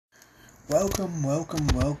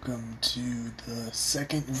Welcome to the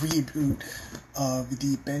second reboot of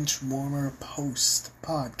the Benchwarmer Post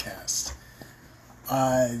podcast.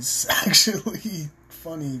 It's actually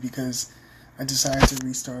funny because I decided to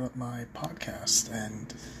restart up my podcast,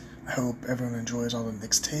 and I hope everyone enjoys all the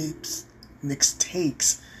Nick's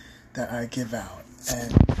takes that I give out.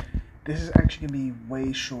 And this is actually going to be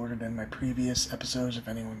way shorter than my previous episodes, if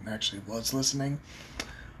anyone actually was listening.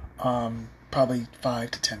 Probably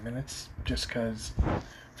 5 to 10 minutes, just because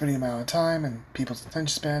for the amount of time and people's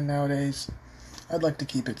attention span nowadays, I'd like to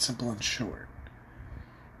keep it simple and short.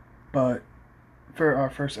 But for our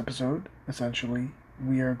first episode, essentially,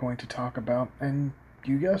 we are going to talk about, and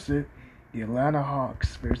you guessed it, the Atlanta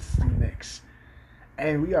Hawks versus the Knicks.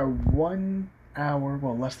 And we are 1 hour,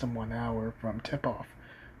 less than 1 hour from tip-off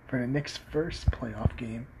for the Knicks' first playoff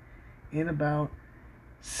game in about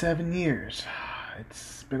 7 years.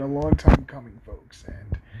 It's been a long time coming, folks,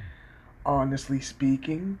 and honestly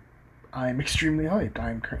speaking, I'm extremely hyped.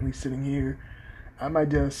 I'm currently sitting here at my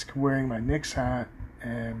desk wearing my Knicks hat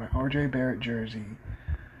and my RJ Barrett jersey,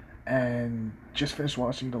 and just finished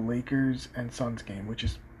watching the Lakers and Suns game, which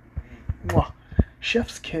is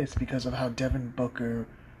chef's kiss because of how Devin Booker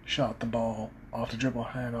shot the ball off the dribble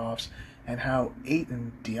handoffs and how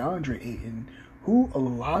DeAndre Ayton, who a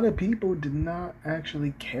lot of people did not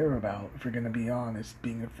actually care about, if we're going to be honest,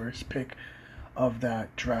 being the first pick of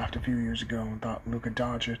that draft a few years ago, and thought Luka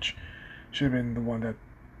Doncic should have been the one that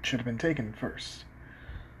should have been taken first.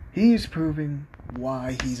 He's proving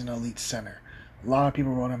why he's an elite center. A lot of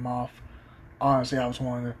people wrote him off. Honestly, I was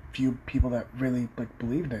one of the few people that really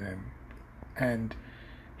believed in him. And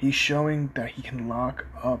he's showing that he can lock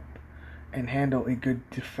up and handle a good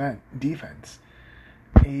defense.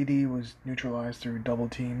 AD was neutralized through double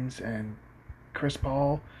teams, and Chris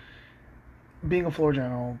Paul, being a floor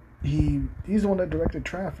general, he's the one that directed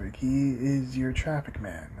traffic. He is your traffic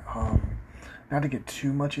man. Not to get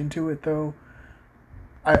too much into it though,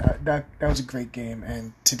 that was a great game,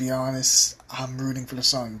 and to be honest, I'm rooting for the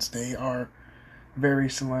Suns. They are very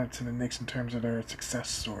similar to the Knicks in terms of their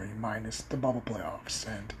success story, minus the bubble playoffs.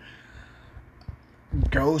 And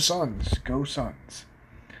go Suns, go Suns.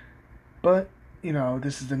 But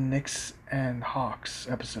this is the Knicks and Hawks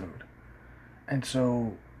episode. And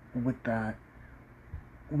so, with that,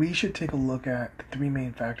 we should take a look at the three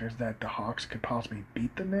main factors that the Hawks could possibly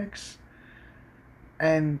beat the Knicks.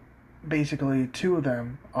 And basically, two of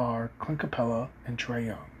them are Clint Capella and Trae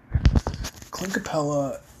Young. Clint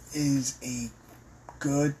Capella is a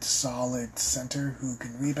good, solid center who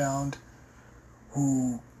can rebound,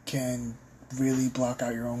 who can really block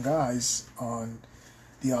out your own guys on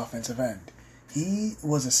the offensive end. He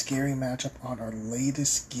was a scary matchup on our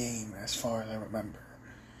latest game, as far as I remember.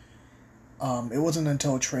 It wasn't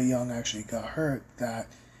until Trae Young actually got hurt that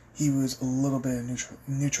he was a little bit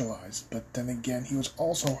neutralized. But then again, he was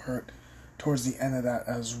also hurt towards the end of that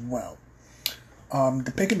as well.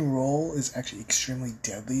 The pick and roll is actually extremely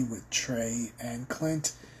deadly with Trae and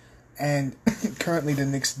Clint. And currently the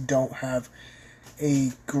Knicks don't have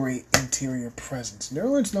a great interior presence.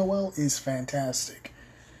 Nerlens Noel is fantastic.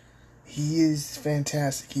 He is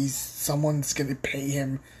fantastic. Someone's going to pay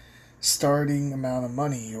him starting amount of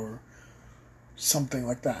money or something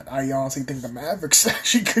like that. I honestly think the Mavericks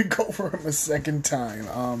actually could go for him a second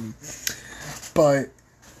time. But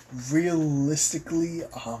realistically,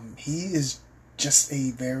 he is just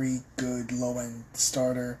a very good low-end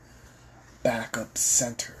starter, backup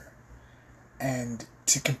center. And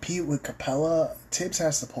to compete with Capella, Tibbs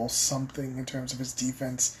has to pull something in terms of his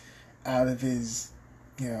defense out of his,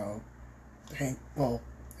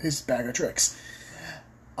 his bag of tricks.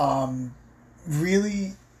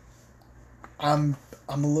 Really, I'm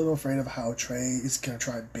a little afraid of how Trae is going to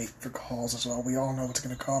try to bait for calls as well. We all know what's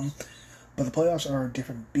going to come, but the playoffs are a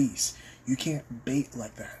different beast. You can't bait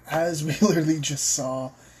like that. As we literally just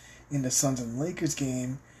saw in the Suns and Lakers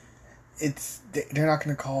game, they're not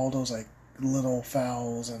going to call those little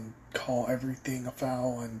fouls and call everything a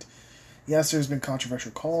foul. And yes, there's been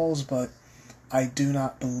controversial calls, but I do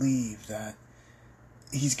not believe that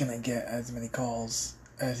he's going to get as many calls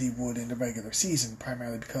as he would in the regular season,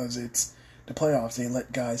 primarily because it's the playoffs. They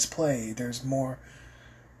let guys play. There's more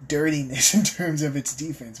dirtiness in terms of its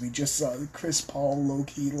defense. We just saw Chris Paul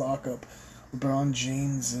low-key lock up LeBron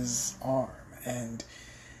James's arm, and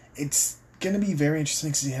it's going to be very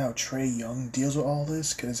interesting to see how Trae Young deals with all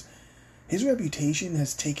this, because his reputation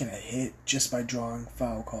has taken a hit just by drawing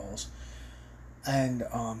foul calls. And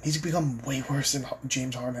he's become way worse than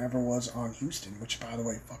James Harden ever was on Houston, which, by the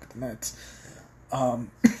way, fuck the Nets.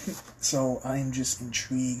 So I'm just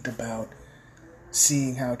intrigued about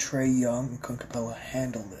seeing how Trae Young and Clint Capella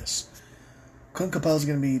handle this. Clint Capella is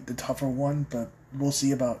going to be the tougher one, but we'll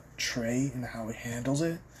see about Trey and how he handles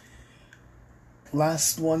it.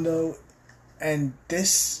 Last one though, and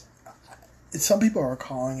this, some people are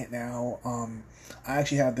calling it now. I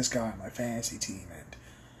actually have this guy on my fantasy team, and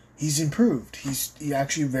he's improved. He's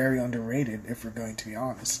actually very underrated, if we're going to be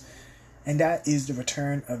honest. And that is the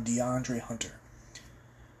return of DeAndre Hunter.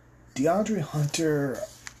 DeAndre Hunter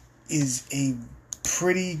is a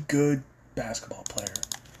pretty good basketball player.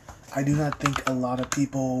 I do not think a lot of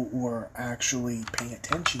people were actually paying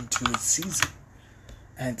attention to his season.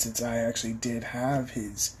 And since I actually did have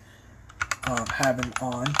him on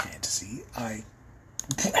fantasy, I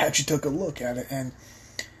actually took a look at it, and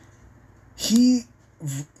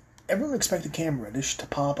everyone expected Cam Reddish to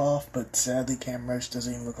pop off, but sadly Cam Reddish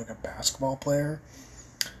doesn't even look like a basketball player.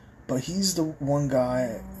 But he's the one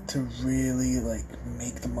guy to really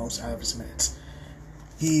make the most out of his minutes.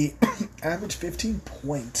 He averaged 15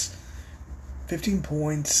 points,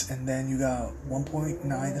 and then you got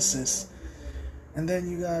 1.9 assists, and then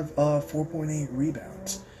you got 4.8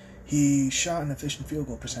 rebounds. He shot an efficient field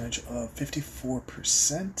goal percentage of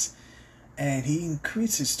 54%, and he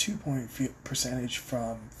increased his 2-point percentage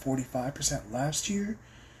from 45% last year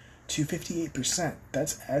to 58%.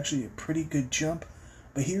 That's actually a pretty good jump,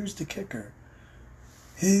 but here's the kicker.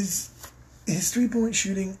 His 3-point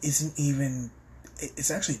shooting isn't even...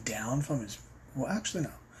 It's actually down from his... Well, actually,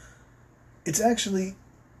 no. It's actually...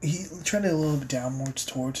 He trended a little bit downwards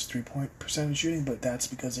towards 3-point percentage shooting, but that's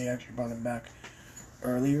because they actually brought him back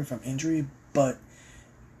earlier from injury. But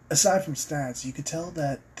aside from stats, you could tell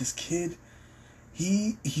that this kid,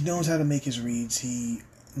 he knows how to make his reads. He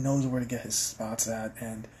knows where to get his spots at,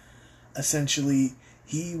 and essentially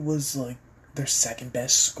he was their second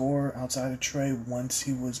best scorer outside of Trey once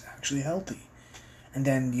he was actually healthy. And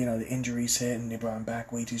then, the injuries hit and they brought him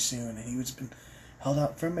back way too soon, and he was been held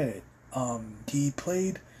out for a minute. He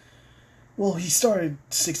played... Well, he started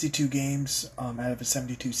 62 games out of a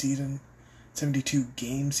 72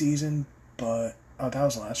 game season, but that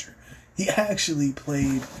was last year. He actually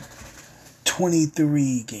played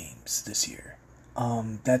 23 games this year.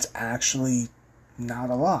 That's actually not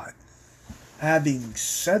a lot. Having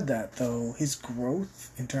said that, though, his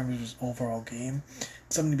growth in terms of his overall game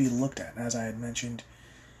is something to be looked at. As I had mentioned,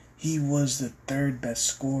 he was the third best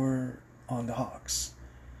scorer on the Hawks.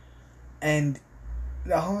 And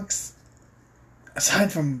the Hawks,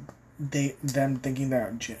 aside from them thinking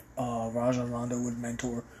that Rajon Rondo would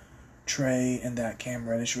mentor Trey and that Cam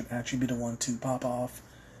Reddish would actually be the one to pop off,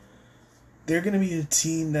 they're going to be a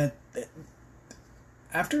team that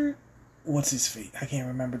after... What's his fate? I can't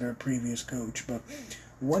remember their previous coach, but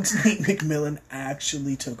once Nate McMillan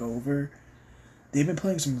actually took over, they've been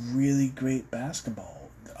playing some really great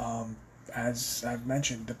basketball. As I've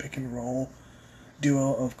mentioned, the pick and roll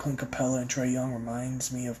duo of Clint Capella and Trey Young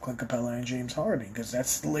reminds me of Clint Capella and James Harden, because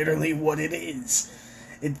that's literally what it is.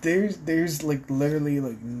 There's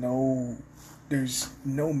literally no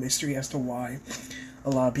mystery as to why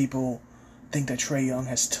a lot of people think that Trey Young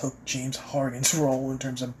has took James Harden's role in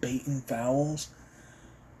terms of baiting fouls,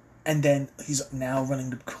 and then he's now running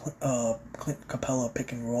the Clint Capella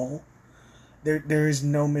pick and roll. There is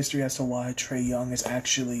no mystery as to why Trey Young is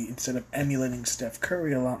actually, instead of emulating Steph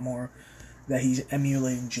Curry a lot more, that he's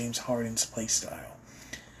emulating James Harden's play style.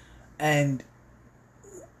 And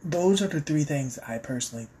those are the three things I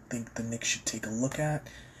personally think the Knicks should take a look at.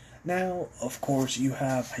 Now, of course, you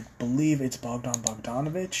have, I believe it's Bogdan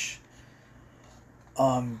Bogdanović.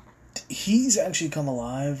 He's actually come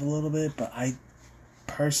alive a little bit, but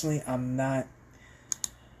I'm not...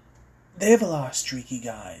 They have a lot of streaky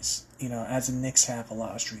guys, as the Knicks have a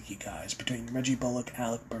lot of streaky guys, between Reggie Bullock,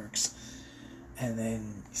 Alec Burks, and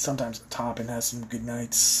then sometimes Toppin has some good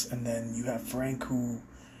nights, and then you have Frank, who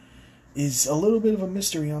is a little bit of a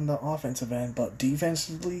mystery on the offensive end, but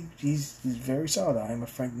defensively, he's very solid. I'm a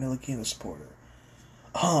Frank Ntilikina supporter.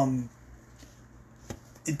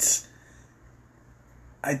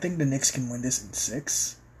 I think the Knicks can win this in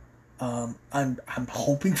 6. I'm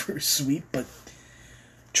hoping for a sweep, but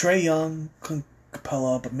Trey Young, Clint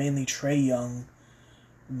Capella, but mainly Trey Young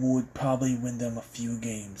would probably win them a few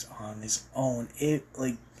games on his own.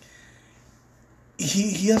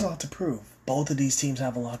 He has a lot to prove. Both of these teams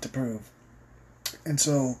have a lot to prove. And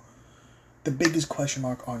so the biggest question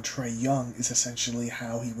mark on Trey Young is essentially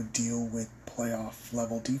how he would deal with playoff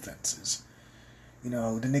level defenses.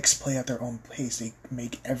 The Knicks play at their own pace. They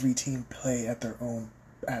make every team play at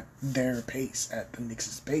their pace, at the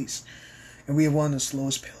Knicks' pace. And we have one of the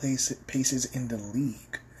slowest paces in the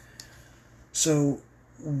league. So,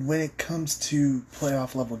 when it comes to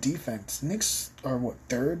playoff level defense, Knicks are,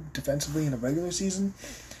 third defensively in the regular season?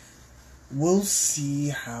 we'll see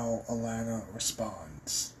how Atlanta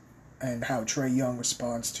responds and how Trae Young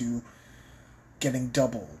responds to getting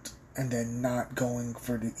doubled and then not going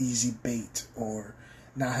for the easy bait or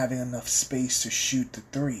not having enough space to shoot the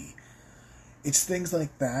three. It's things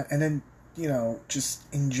like that, and then, just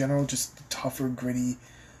in general, just the tougher, gritty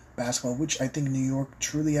basketball, which I think New York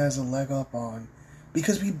truly has a leg up on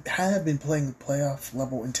because we have been playing playoff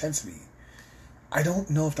level intensity. I don't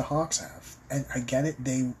know if the Hawks have, and I get it.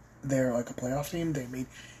 They're like a playoff team. They made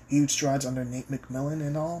huge strides under Nate McMillan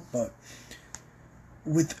and all, but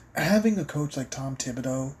with having a coach like Tom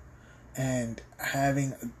Thibodeau and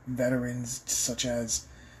having veterans such as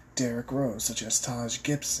Derrick Rose, such as Taj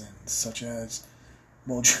Gibson, such as,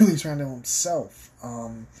 Julius Randle himself,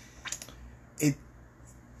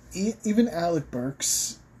 even Alec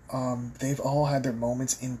Burks, they've all had their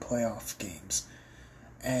moments in playoff games,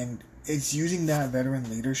 and it's using that veteran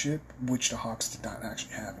leadership, which the Hawks did not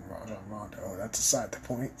actually have in Rajon Rondo. That's aside the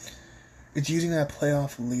point. It's using that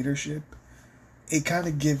playoff leadership. It kind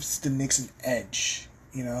of gives the Knicks an edge,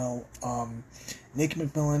 Nick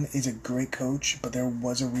McMillan is a great coach, but there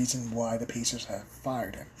was a reason why the Pacers have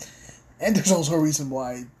fired him. And there's also a reason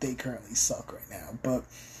why they currently suck right now. But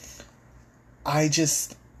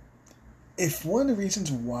if one of the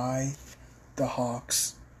reasons why the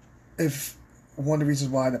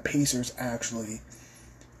Pacers actually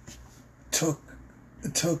took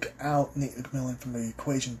out Nate McMillan from the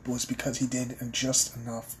equation was because he didn't adjust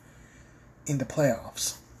enough in the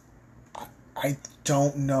playoffs. I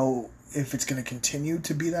don't know if it's going to continue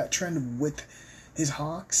to be that trend with his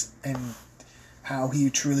Hawks and how he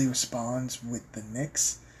truly responds with the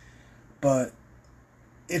Knicks. But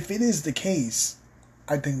if it is the case,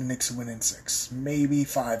 I think the Knicks win in 6, maybe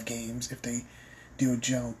 5 games if they do a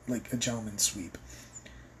gentleman's sweep.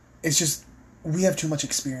 It's just we have too much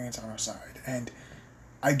experience on our side, and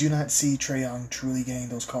I do not see Trae Young truly getting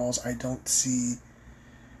those calls. I don't see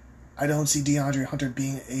DeAndre Hunter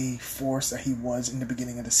being a force that he was in the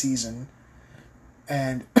beginning of the season.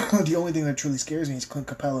 And the only thing that truly scares me is Clint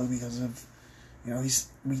Capella because of,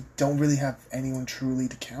 we don't really have anyone truly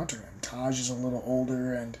to counter him. Taj is a little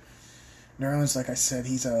older, and Nerlens, like I said,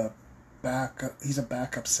 he's a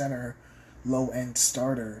backup center, low-end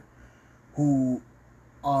starter who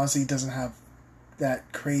honestly doesn't have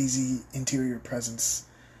that crazy interior presence.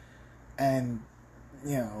 And,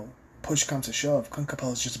 push comes to shove, Clint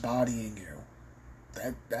Capella's just bodying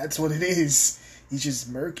you. That's what it is. He's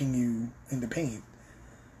just murking you in the paint.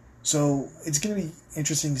 So it's going to be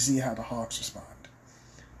interesting to see how the Hawks respond.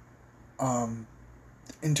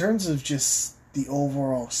 In terms of just the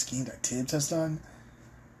overall scheme that Tibbs has done,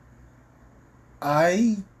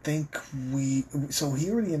 I think he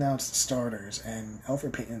already announced the starters, and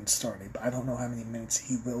Elfrid Payton's starting, but I don't know how many minutes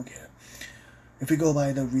he will get. If we go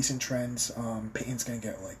by the recent trends, Payton's going to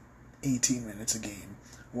get 18 minutes a game,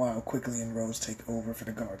 while Quickly and Rose take over for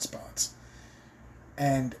the guard spots.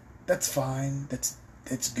 And that's fine, that's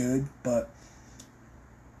good, but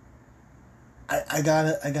I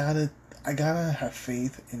gotta have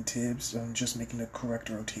faith in Tibbs on just making the correct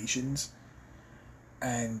rotations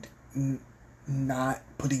and not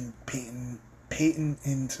putting Payton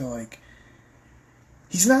into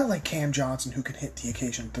he's not like Cam Johnson who can hit the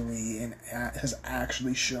occasion 3 and has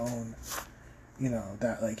actually shown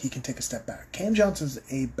that he can take a step back. Cam Johnson's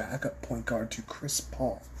a backup point guard to Chris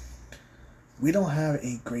Paul. We don't have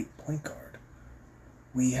a great point guard.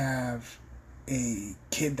 We have a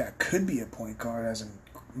kid that could be a point guard as in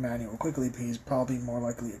Emmanuel Quickly, but he's probably more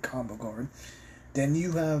likely a combo guard. Then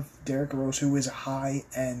you have Derrick Rose, who is a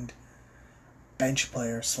high-end bench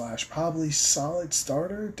player / probably solid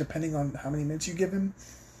starter, depending on how many minutes you give him.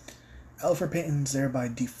 Elfrid Payton's there by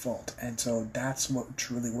default, and so that's what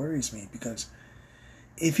truly worries me, because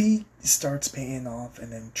if he starts paying off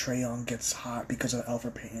and then Trae Young gets hot because of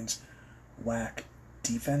Elfrid Payton's whack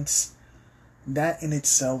defense, that in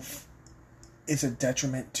itself is a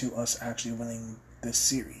detriment to us actually winning this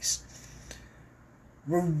series.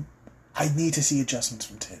 I need to see adjustments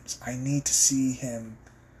from Tibbs. I need to see him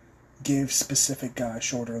give specific guys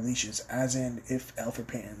shorter leashes, as in if Elfrid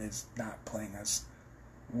Payton is not playing as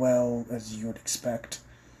well as you would expect,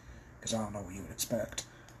 because I don't know what you would expect,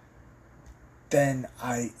 then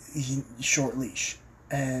short leash.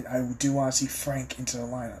 And I do want to see Frank into the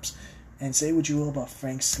lineups. And say what you will about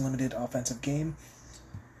Frank's limited offensive game,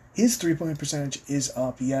 his 3-point percentage is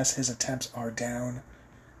up. Yes, his attempts are down,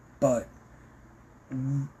 but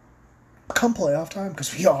come playoff time,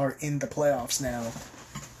 because we are in the playoffs now,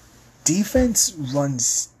 defense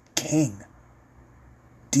runs king.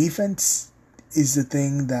 Defense is the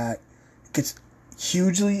thing that gets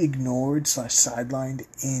hugely ignored / sidelined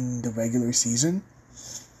in the regular season,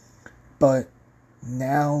 but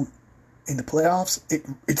now in the playoffs,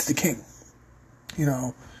 it's the king. You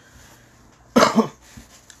know,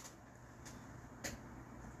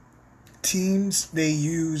 teams, they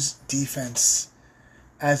use defense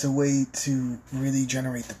as a way to really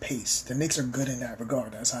generate the pace. The Knicks are good in that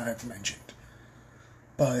regard, as I have mentioned.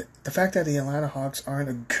 But the fact that the Atlanta Hawks aren't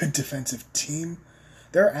a good defensive team,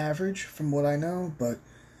 they're average from what I know, but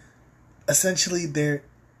essentially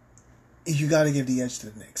you got to give the edge to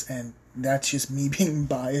the Knicks, and that's just me being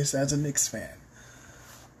biased as a Knicks fan.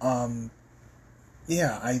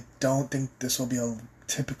 Yeah, I don't think this will be a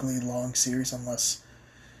typically long series unless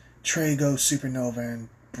Trey goes supernova and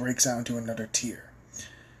breaks out into another tier.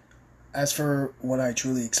 As for what I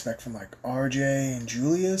truly expect from like RJ and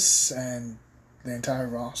Julius and the entire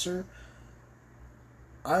roster,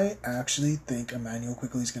 I actually think Immanuel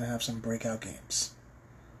Quickley is going to have some breakout games.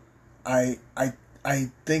 I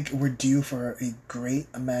think we're due for a great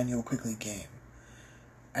Immanuel Quickley game.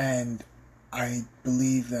 And I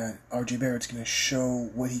believe that RJ Barrett's going to show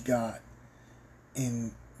what he got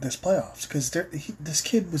in this playoffs. Because this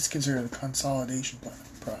kid was considered a consolidation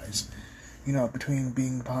prize. You know, between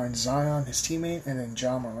being behind Zion, his teammate, and then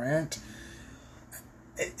Ja Morant.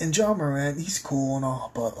 And Ja Morant, he's cool and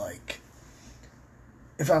all, but like,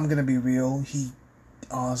 if I'm going to be real, he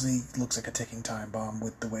honestly looks like a ticking time bomb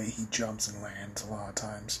with the way he jumps and lands a lot of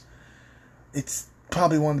times. It's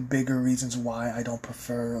probably one of the bigger reasons why I don't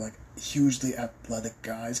prefer like hugely athletic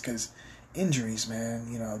guys, because injuries, man.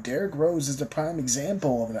 You know, Derrick Rose is the prime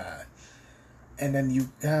example of that. And then you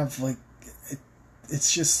have like,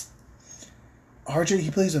 it's just, RJ,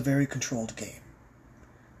 he plays a very controlled game.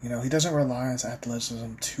 You know, he doesn't rely on his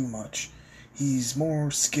athleticism too much. He's more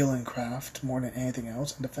skill and craft more than anything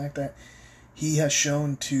else. And the fact that he has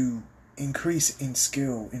shown to increase in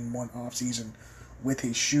skill in one offseason with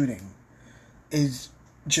his shooting is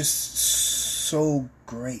just so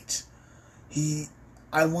great.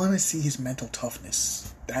 I want to see his mental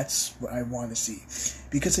toughness. That's what I want to see.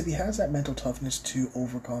 Because if he has that mental toughness to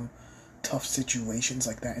overcome tough situations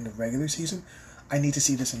like that in the regular season, I need to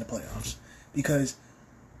see this in the playoffs. Because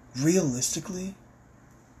realistically,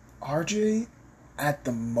 RJ at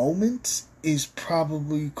the moment is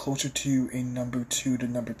probably closer to a number 2 to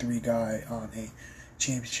number 3 guy on a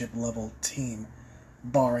championship level team,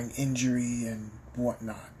 barring injury and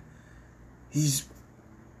whatnot. He's,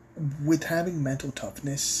 with having mental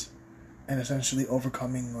toughness and essentially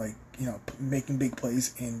overcoming, like, you know, making big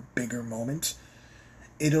plays in bigger moments,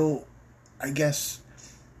 it'll, I guess,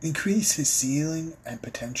 increase his ceiling and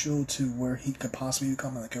potential to where he could possibly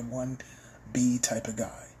become like a 1B type of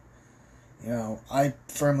guy. You know, I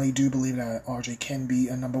firmly do believe that RJ can be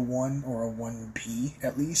a number 1 or a 1B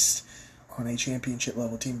at least on a championship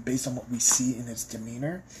level team based on what we see in his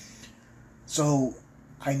demeanor. So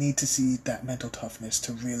I need to see that mental toughness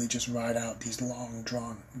to really just ride out these long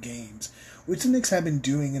drawn games, which the Knicks have been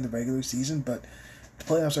doing in the regular season, but the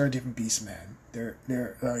playoffs are a different beast, man.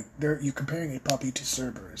 You're comparing a puppy to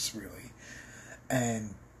Cerberus, really.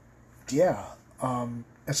 And yeah,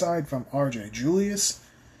 aside from RJ, Julius,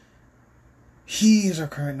 he is our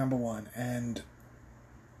current number 1, and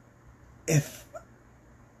if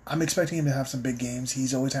I'm expecting him to have some big games,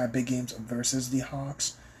 he's always had big games versus the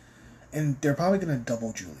Hawks, and they're probably going to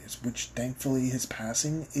double Julius, which thankfully his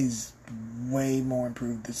passing is way more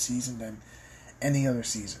improved this season than any other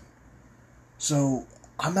season. So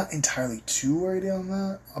I'm not entirely too worried on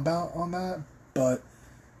that, but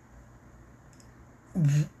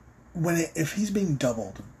if he's being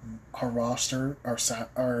doubled, our roster,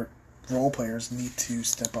 our role players need to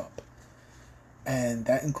step up, and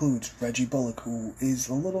that includes Reggie Bullock, who is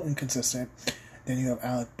a little inconsistent. Then you have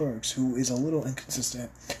Alec Burks, who is a little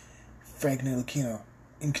inconsistent. Frank Ntilikina,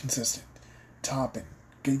 inconsistent. Toppin,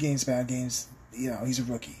 good games, bad games. You know, he's a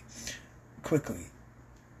rookie. Quickley,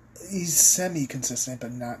 he's semi-consistent,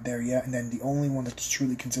 but not there yet. And then the only one that's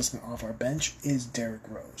truly consistent off our bench is Derrick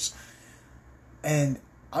Rose. And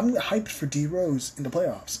I'm hyped for D Rose in the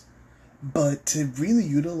playoffs. But to really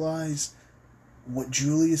utilize what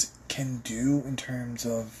Julius can do in terms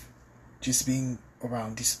of just being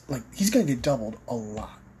around, he's going to get doubled a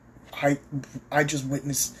lot. I just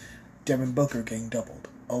witnessed Devin Booker getting doubled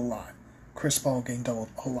a lot. Chris Paul getting doubled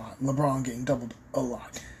a lot. LeBron getting doubled a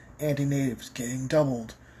lot. Anthony Davis getting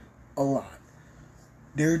doubled a lot.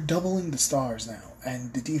 They're doubling the stars now,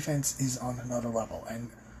 and the defense is on another level.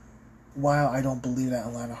 And while I don't believe that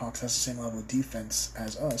Atlanta Hawks has the same level of defense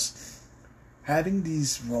as us, having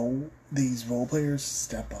these role players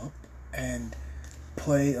step up and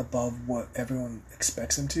play above what everyone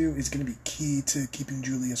expects him to is going to be key to keeping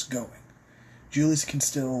Julius going. Julius can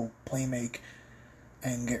still play make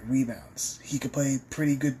and get rebounds. He could play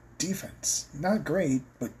pretty good defense. Not great,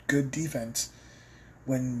 but good defense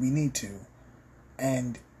when we need to.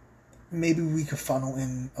 And maybe we could funnel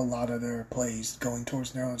in a lot of their plays going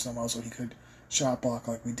towards Nerlens Noel so he could shot block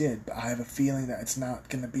like we did. But I have a feeling that it's not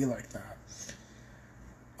going to be like that.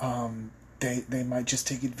 They might just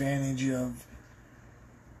take advantage of,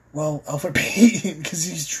 well, Elfrid Payton, because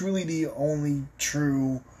he's truly the only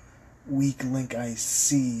true weak link I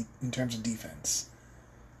see in terms of defense.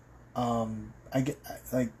 I get,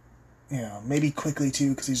 like, maybe quickly too,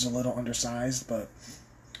 because he's a little undersized, but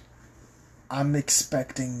I'm just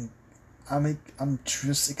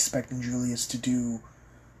expecting Julius to do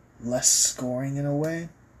less scoring in a way.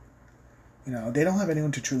 They don't have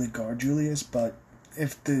anyone to truly guard Julius, but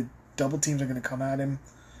if the double teams are going to come at him,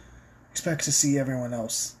 expect to see everyone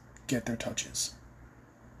else get their touches.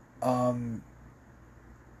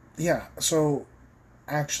 Yeah, so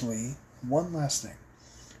actually, one last thing.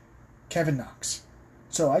 Kevin Knox.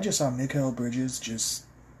 So I just saw Mikal Bridges just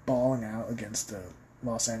balling out against the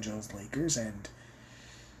Los Angeles Lakers, and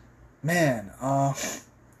man, I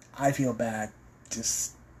feel bad.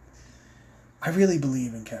 I really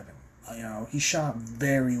believe in Kevin. He shot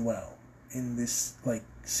very well in this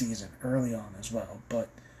season early on as well, but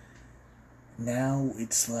now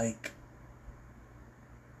it's like,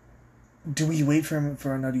 do we wait for him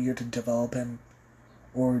for another year to develop him,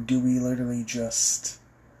 or do we literally just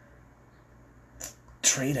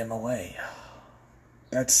trade him away?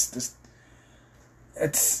 It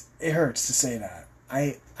hurts to say that.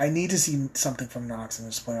 I need to see something from Knox in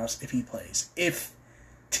this playoffs if he plays. If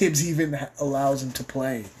Tibbs even allows him to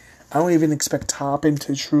play. I don't even expect Toppin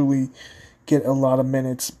to truly get a lot of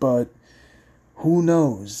minutes, but who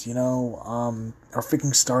knows? Our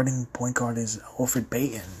freaking starting point guard is Elfrid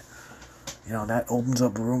Payton. That opens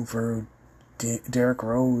up room for Derrick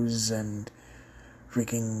Rose and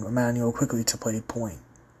freaking Emmanuel Quickley to play point.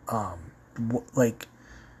 I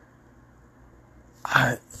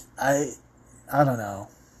don't know.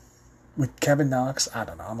 With Kevin Knox, I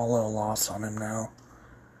don't know. I'm a little lost on him now.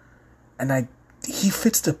 And he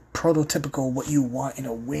fits the prototypical what you want in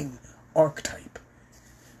a wing archetype.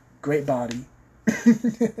 Great body.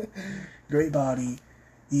 Great body.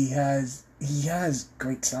 He has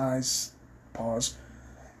great size. Pause.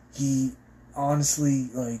 He honestly,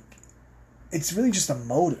 it's really just a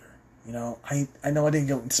motor. I know I didn't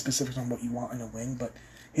go into specifics on what you want in a wing, but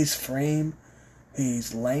his frame,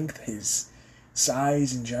 his length, his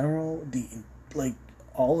size in general,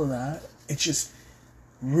 all of that, it's just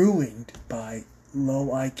ruined by low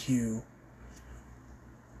IQ,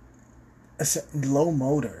 low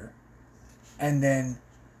motor, and then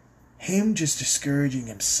him just discouraging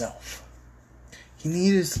himself. He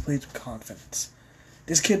needed to play with confidence.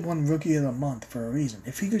 This kid won Rookie of the Month for a reason.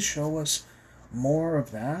 If he could show us more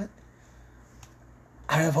of that,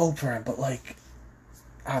 I have hope for him. But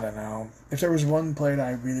I don't know. If there was one player that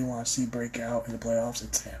I really want to see break out in the playoffs,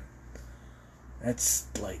 it's him. That's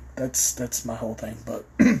my whole thing. But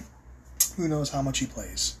who knows how much he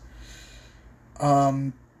plays.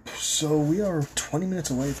 So we are 20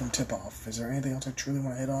 minutes away from tip-off. Is there anything else I truly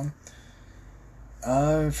want to hit on?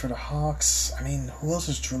 For the Hawks, who else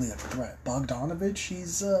is truly a threat? Bogdanovich,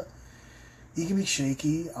 he can be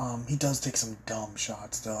shaky. He does take some dumb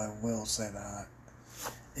shots, though, I will say that.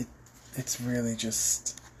 It's really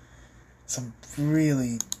just some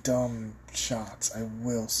really dumb shots, I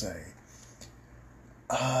will say.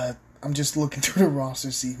 I'm just looking through the roster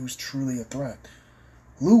to see who's truly a threat.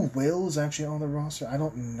 Lou Will is actually on the roster. I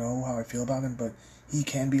don't know how I feel about him, but he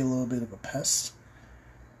can be a little bit of a pest.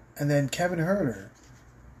 And then Kevin Huerter,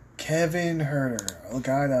 a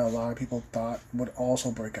guy that a lot of people thought would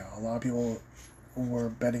also break out. A lot of people were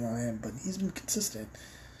betting on him, but he's been consistent.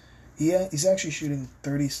 He's actually shooting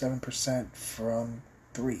 37% from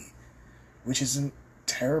 3, which isn't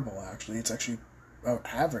terrible, actually. It's actually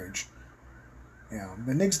average.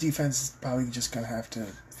 The Knicks defense is probably just going to have to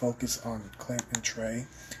focus on Clint and Trey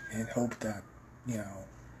and hope that,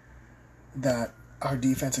 that our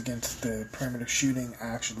defense against the perimeter shooting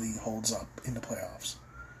actually holds up in the playoffs.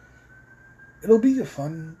 It'll be a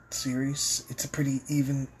fun series. It's a pretty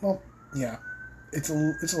even, it's a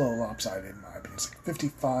little lopsided in my opinion. It's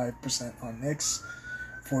 55% on Knicks,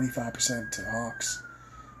 45% to Hawks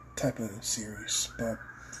type of series. But,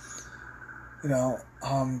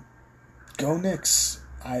 go Knicks.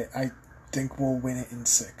 I think we'll win it in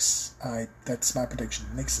 6. That's my prediction.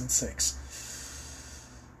 Knicks in 6.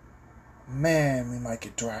 Man, we might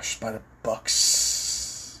get thrashed by the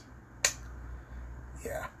Bucks.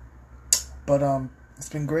 yeah. But it's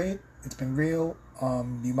been great. It's been real.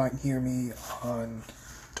 You might hear me on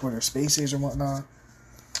Twitter Spaces or whatnot.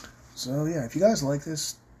 So yeah, if you guys like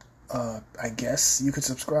this, I guess you could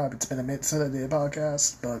subscribe. It's been a minute since I did a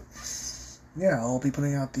podcast, but yeah, I'll be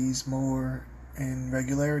putting out these more in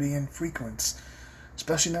regularity and frequency,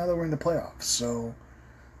 especially now that we're in the playoffs. So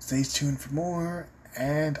stay tuned for more,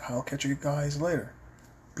 and I'll catch you guys later.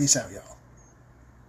 Peace out, y'all.